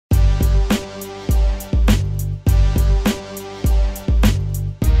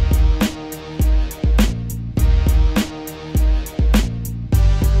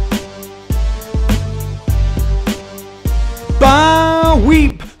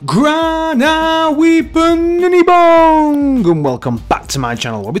Grana Weepon Bong, and welcome back to my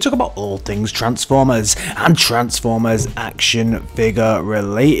channel where we talk about all things Transformers and Transformers action figure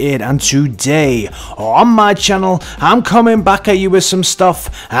related. And today on my channel I'm coming back at you with some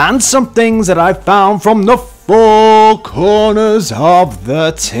stuff and some things that I found from the four corners of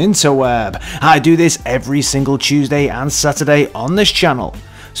the Tinterweb. I do this every single Tuesday and Saturday on this channel.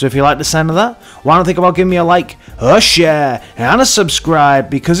 So if you like the sound of that, why don't think about giving me a like, a share, and a subscribe,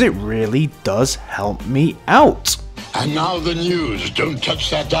 because it really does help me out. And now the news. Don't touch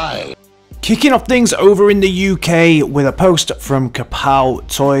that dial. Kicking off things over in the UK with a post from Kapow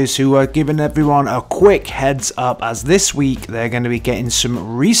Toys, who are giving everyone a quick heads up as this week they're going to be getting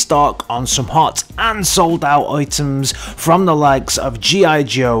some restock on some hot and sold out items from the likes of G.I.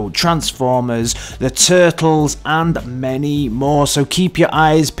 Joe, Transformers, the Turtles, and many more. So keep your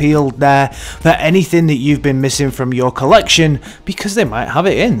eyes peeled there for anything that you've been missing from your collection, because they might have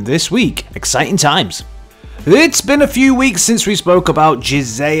it in this week. Exciting times. It's been a few weeks since we spoke about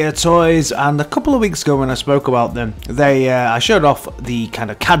Gisea Toys, and a couple of weeks ago when I spoke about them, I showed off the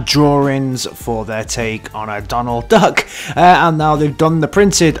kind of CAD drawings for their take on a Donald Duck, and now they've done the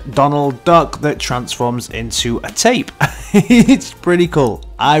printed Donald Duck that transforms into a tape. It's pretty cool.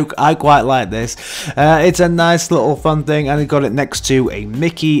 I quite like this. It's a nice little fun thing, and I got it next to a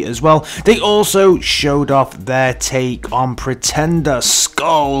Mickey as well. They also showed off their take on Pretender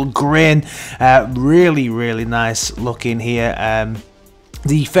Skull Grin. Really nice looking here.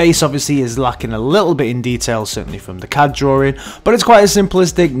 The face obviously is lacking a little bit in detail, certainly from the CAD drawing, but it's quite a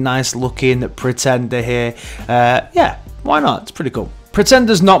simplistic, nice looking Pretender here. Yeah, why not? It's pretty cool.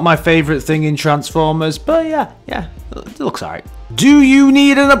 Pretender's not my favourite thing in Transformers, but yeah, it looks alright. Do you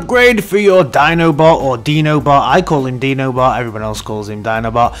need an upgrade for your Dinobot or Dinobot? I call him Dinobot, everyone else calls him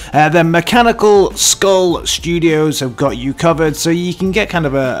Dinobot. Then Mechanical Skull Studios have got you covered, so you can get kind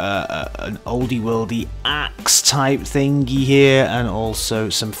of an oldie worldy axe type thingy here, and also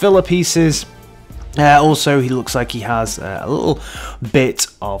some filler pieces. Also, he looks like he has a little bit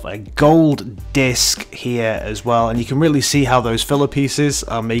of a gold disc here as well, and you can really see how those filler pieces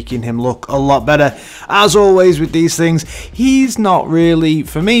are making him look a lot better. As always with these things, he's not really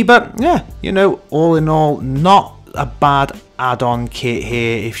for me, but yeah, you know, all in all, not a bad add-on kit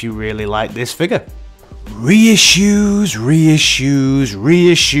here if you really like this figure. Reissues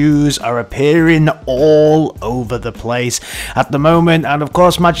are appearing all over the place at the moment, and of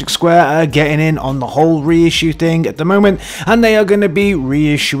course Magic Square are getting in on the whole reissue thing at the moment, and they are going to be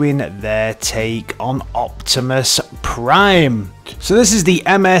reissuing their take on Optimus Prime. So this is the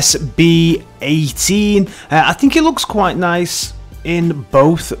MSB18. I think it looks quite nice in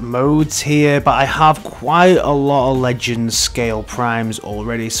both modes here, but I have quite a lot of Legends scale primes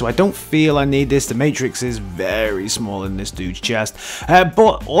already, so I don't feel I need this. The Matrix is very small in this dude's chest,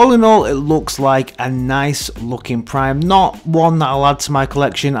 but all in all it looks like a nice looking prime, not one that I'll add to my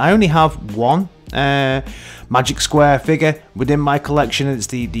collection. I only have one Magic Square figure within my collection. It's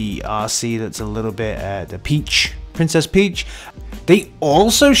the RC that's a little bit the Peach, Princess Peach. They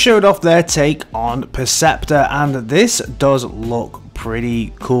also showed off their take on Perceptor, and this does look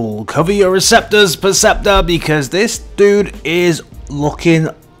pretty cool. Cover your receptors, Perceptor, because this dude is looking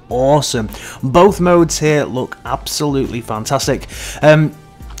awesome. Both modes here look absolutely fantastic.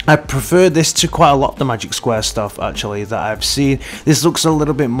 I prefer this to quite a lot of the Magic Square stuff actually that I've seen. This looks a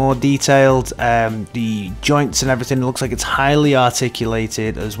little bit more detailed. The joints and everything looks like it's highly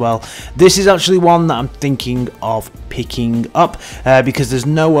articulated as well. This is actually one that I'm thinking of picking up because there's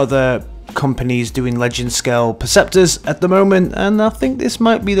no other companies doing Legend scale Perceptors at the moment, and I think this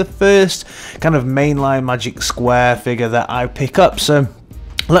might be the first kind of mainline Magic Square figure that I pick up. So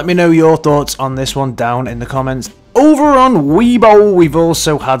let me know your thoughts on this one down in the comments. Over on Weibo, we've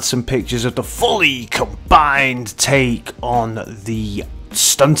also had some pictures of the fully combined take on the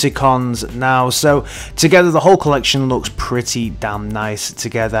Stunticons now. So together the whole collection looks pretty damn nice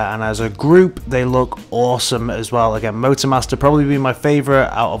together, and as a group they look awesome as well. Again, Motormaster probably be my favourite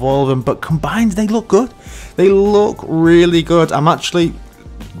out of all of them, but combined they look good. They look really good. I'm actually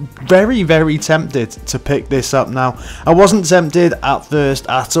very tempted to pick this up now. I wasn't tempted at first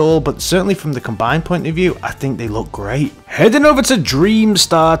at all, but certainly from the combined point of view I think they look great. Heading over to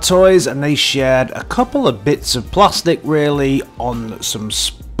DREAMSTAR Toys, and they shared a couple of bits of plastic really on some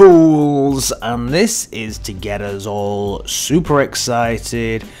spools, and this is to get us all super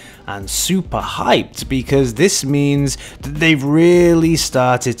excited and super hyped, because this means that they've really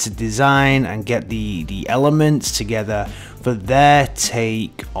started to design and get the elements together for their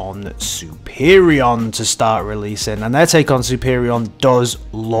take on SUPERION to start releasing, and their take on SUPERION does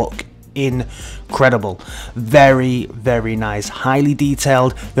look incredible. Very, very nice, highly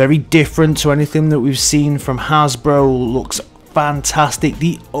detailed, very different to anything that we've seen from Hasbro. Looks fantastic.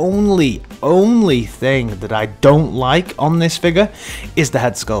 The only thing that I don't like on this figure is the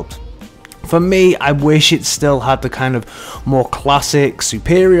head sculpt. For me, I wish it still had the kind of more classic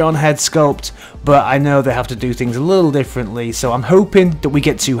SUPERION head sculpt, but I know they have to do things a little differently, so I'm hoping that we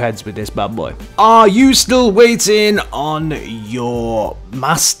get two heads with this bad boy. Are you still waiting on your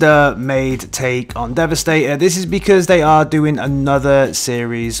MASTERMADE take on Devastator? This is because they are doing another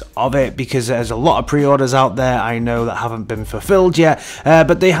series of it, because there's a lot of pre-orders out there, I know, that haven't been fulfilled yet,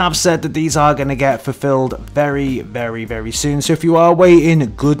 but they have said that these are going to get fulfilled very, very, very soon. So if you are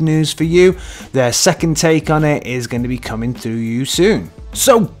waiting, good news for you. Their second take on it is going to be coming through you soon.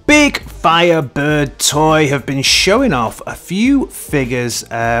 So BIGFIRE Bird Toy have been showing off a few figures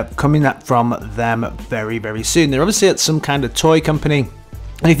coming up from them very, very soon. They're obviously at some kind of toy company.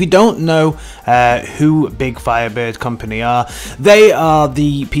 And if you don't know who BIGFIRE Bird Company are, they are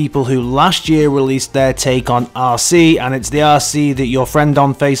the people who last year released their take on RC, and it's the RC that your friend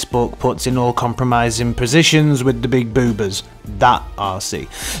on Facebook puts in all compromising positions with the big boobers. That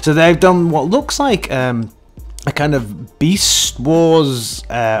RC. So they've done what looks like a kind of Beast Wars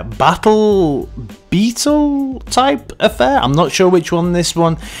battle beetle type affair. I'm not sure which one this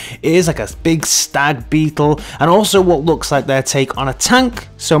one is, like a big stag beetle, and also what looks like their take on a tank,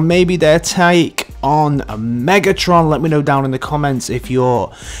 so maybe their take on a Megatron. Let me know down in the comments if you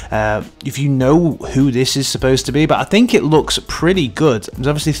know who this is supposed to be, but I think it looks pretty good. There's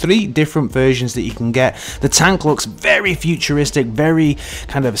obviously 3 different versions that you can get. The tank looks very futuristic, very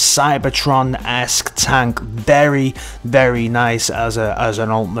kind of Cybertron-esque tank, very, very nice as an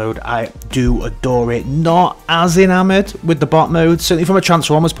alt mode. I do adore it. Not as enamored with the bot mode, certainly from a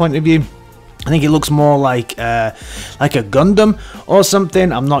Transformers point of view. I think it looks more like a Gundam or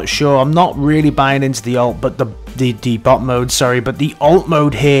something. I'm not sure. I'm not really buying into the alt, but the bot mode, sorry, but the alt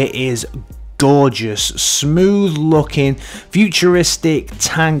mode here is gorgeous, smooth looking, futuristic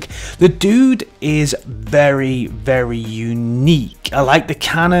tank. The dude is very, very unique. I like the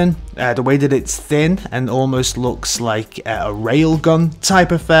cannon, the way that it's thin and almost looks like a railgun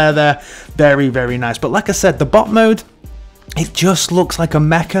type affair there. Very, very nice. But like I said, the bot mode, it just looks like a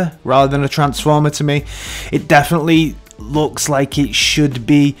mecha rather than a transformer to me. It definitely looks like it should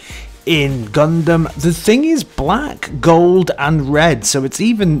be in Gundam. The thing is black, gold and red, so it's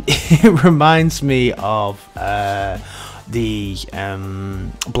even it reminds me of the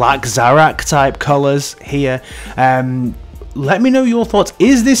Black Zarak type colors here. Let me know your thoughts.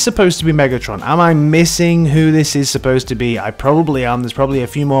 Is this supposed to be Megatron? Am I missing who this is supposed to be? I probably am. There's probably a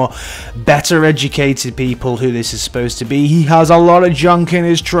few more better educated people who this is supposed to be. He has a lot of junk in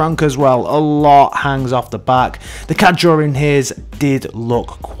his trunk as well. A lot hangs off the back. The CAD drawing here did look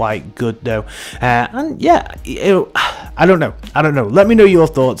quite good though. And yeah, I don't know. Let me know your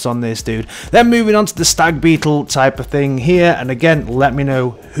thoughts on this, dude. Then moving on to the Stag Beetle type of thing here. And again, let me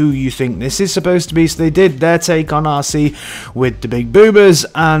know who you think this is supposed to be. So they did their take on RC with the big boobers,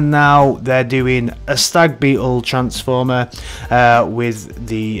 and now they're doing a Stag Beetle Transformer with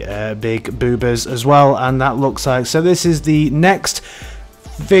the big boobers as well, and that looks like, so this is the next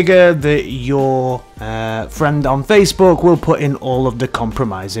figure that your friend on Facebook will put in all of the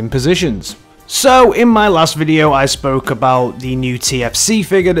compromising positions. So in my last video I spoke about the new TFC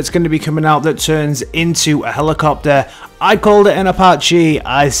figure that's going to be coming out that turns into a helicopter. I called it an Apache.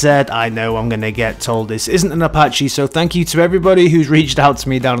 I said I know I'm going to get told this isn't an Apache, so thank you to everybody who's reached out to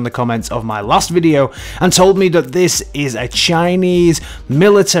me down in the comments of my last video and told me that this is a Chinese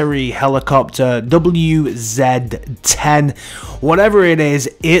military helicopter, WZ-10. Whatever it is,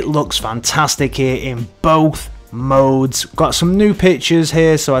 it looks fantastic here in both modes. Got some new pictures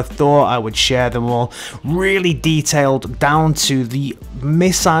here, so I thought I would share them all. Really detailed down to the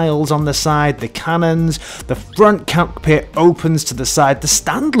missiles on the side, the cannons, the front cockpit opens to the side. The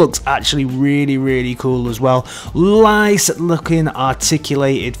stand looks actually really, really cool as well. Nice looking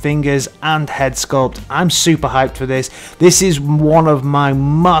articulated fingers and head sculpt. I'm super hyped for this. This is one of my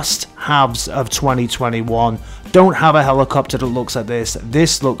must-haves of 2021. Don't have a helicopter that looks like this.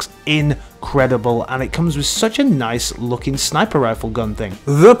 This looks incredible, and it comes with such a nice looking sniper rifle gun thing.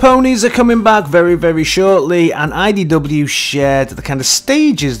 The ponies are coming back very, very shortly, and IDW shared the kind of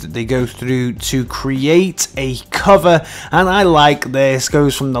stages that they go through to create a cover, and I like this.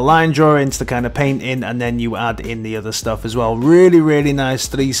 Goes from the line drawing to the kind of painting, and then you add in the other stuff as well. Really, really nice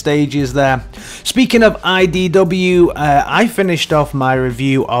 3 stages there. Speaking of IDW, I finished off my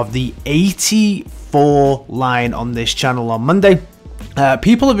review of the 84 line on this channel on Monday.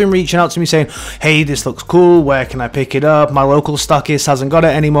 People have been reaching out to me saying, hey, this looks cool, where can I pick it up? My local stockist hasn't got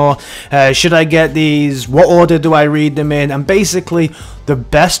it anymore. Should I get these? What order do I read them in? And basically, the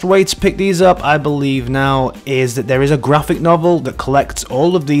best way to pick these up, I believe now, is that there is a graphic novel that collects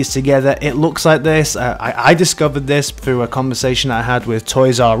all of these together. It looks like this. I discovered this through a conversation I had with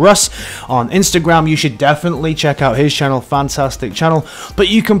Toys R Us on Instagram. You should definitely check out his channel, fantastic channel. But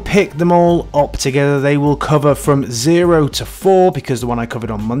you can pick them all up together. They will cover from 0 to 4, because the one I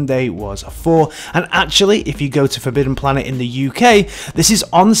covered on Monday was a 4. And actually, if you go to Forbidden Planet in the UK, this is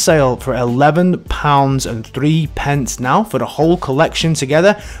on sale for £11.03 now for the whole collection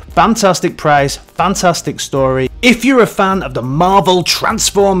together. Fantastic price, fantastic story. If you're a fan of the Marvel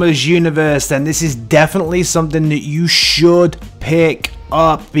Transformers universe, then this is definitely something that you should pick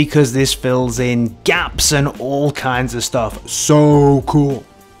up, because this fills in gaps and all kinds of stuff. So cool.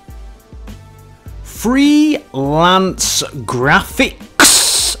 Freelance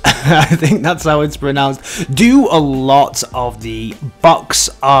Graphics, I think that's how it's pronounced, do a lot of the box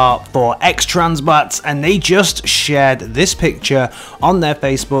art for X-TRANSBOTS, and they just shared this picture on their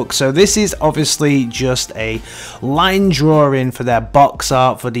Facebook. So this is obviously just a line drawing for their box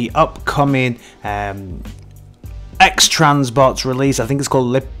art for the upcoming X-TRANSBOTS release. I think it's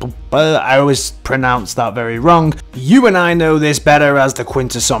called I always pronounce that very wrong. You and I know this better as the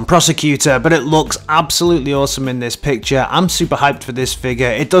Quintesson Prosecutor, but it looks absolutely awesome in this picture. I'm super hyped for this figure.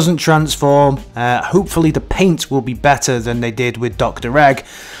 It doesn't transform. Hopefully the paint will be better than they did with Dr. Egg,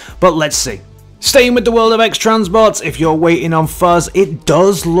 but let's see. Staying with the world of X-TRANSBOTS, if you're waiting on FUZZ, it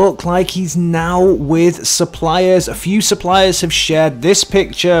does look like he's now with suppliers. A few suppliers have shared this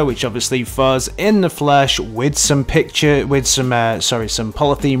picture, which obviously FUZZ in the flesh with some some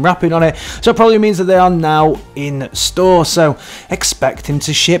polythene wrapping on it. So it probably means that they are now in store. So expect him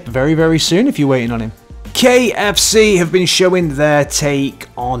to ship very, very soon if you're waiting on him. KFC have been showing their take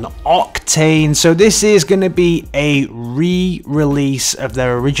on OCTANE. So this is going to be a re-release of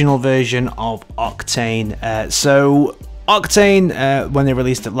their original version of OCTANE. So OCTANE, when they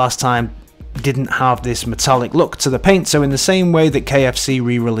released it last time, didn't have this metallic look to the paint. So in the same way that KFC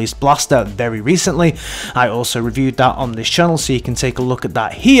re-released Blaster very recently, I also reviewed that on this channel, so you can take a look at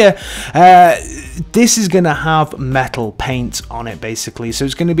that here. This is going to have metal paint on it basically, so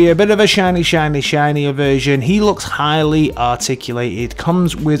it's going to be a bit of a shinier version. He looks highly articulated,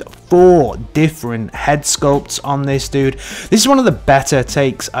 comes with 4 different head sculpts on this dude. This is one of the better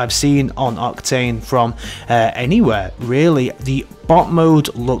takes I've seen on OCTANE from anywhere really. The bot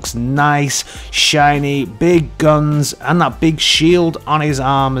mode looks nice, shiny, big guns, and that big shield on his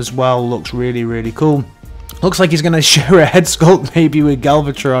arm as well looks really, really cool. Looks like he's going to share a head sculpt maybe with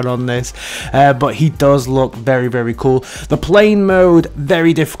Galvatron on this, but he does look very, very cool. The plane mode,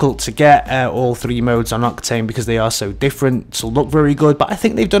 very difficult to get all 3 modes on OCTANE because they are so different to look very good, but I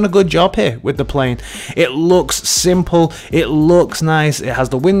think they've done a good job here with the plane. It looks simple, it looks nice, it has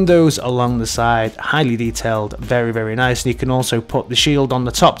the windows along the side, highly detailed, very, very nice. And you can also put the shield on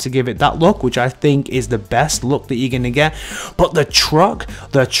the top to give it that look, which I think is the best look that you're going to get. But the truck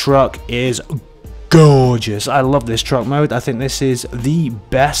is gorgeous. I love this truck mode. I think this is the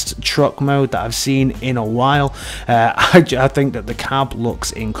best truck mode that I've seen in a while. I think that the cab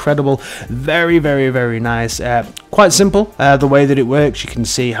looks incredible. Very, very, very nice. Quite simple the way that it works. You can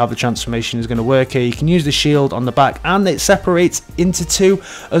see how the transformation is going to work here. You can use the shield on the back, and it separates into 2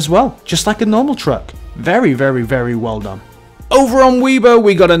 as well, just like a normal truck. Very, very, very well done. Over on Weibo,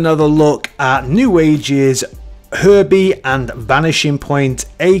 we got another look at NEWAGE's Herbie and Vanishing Point,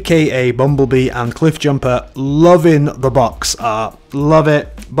 aka Bumblebee and CLIFJUMMPER. Loving the box art, love it.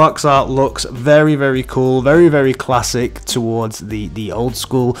 Box art looks very, very cool, very, very classic towards the old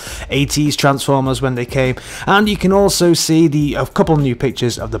school 80s Transformers when they came. And you can also see a couple of new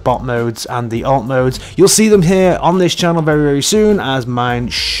pictures of the bot modes and the alt modes. You'll see them here on this channel very, very soon, as mine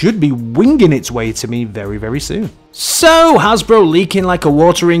should be winging its way to me very, very soon. So Hasbro leaking like a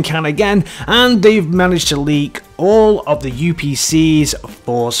watering can again, and they've managed to leak all of the UPCs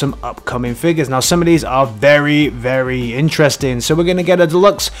for some upcoming figures. Now some of these are very, very interesting. So we're going to get a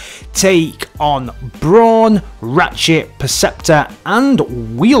deluxe take on Brawn, Ratchet, Perceptor and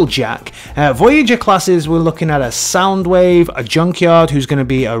Wheeljack. Voyager classes, we're looking at a Soundwave, a Junkyard, who's going to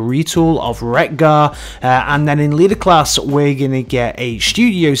be a retool of Wreck-Gar, and then in leader class we're going to get a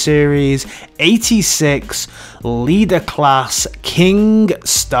Studio Series 86 leader class King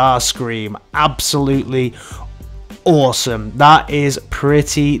Starscream. Absolutely awesome. That is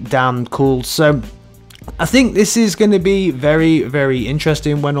pretty damn cool. So I think this is going to be very, very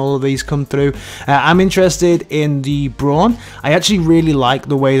interesting when all of these come through. I'm interested in the Brawn. I actually really like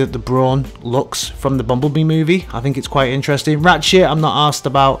the way that the Brawn looks from the Bumblebee movie. I think it's quite interesting. Ratchet, I'm not asked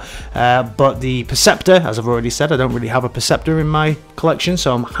about, but the Perceptor, as I've already said, I don't really have a Perceptor in my collection,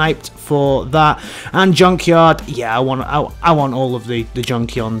 so I'm hyped for that. And Junkyard, yeah, I want all of the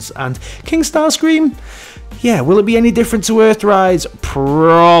Junkions. And King Starscream, yeah, will it be any different to Earthrise?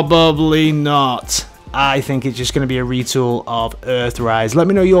 Probably not. I think it's just going to be a retool of Earthrise. Let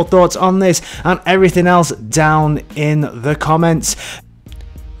me know your thoughts on this and everything else down in the comments.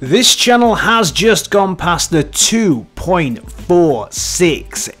 This channel has just gone past the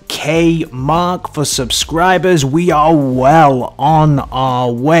 2.46k mark for subscribers. We are well on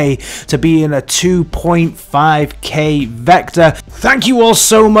our way to being a 2.5k Vector. Thank you all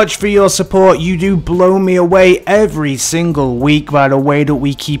so much for your support. You do blow me away every single week by the way that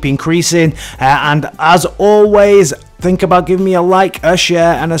we keep increasing. And as always, think about giving me a like, a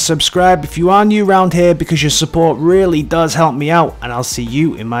share, and a subscribe if you are new around here, because your support really does help me out. And I'll see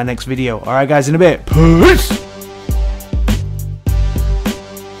you in my next video. Alright guys, in a bit. Peace!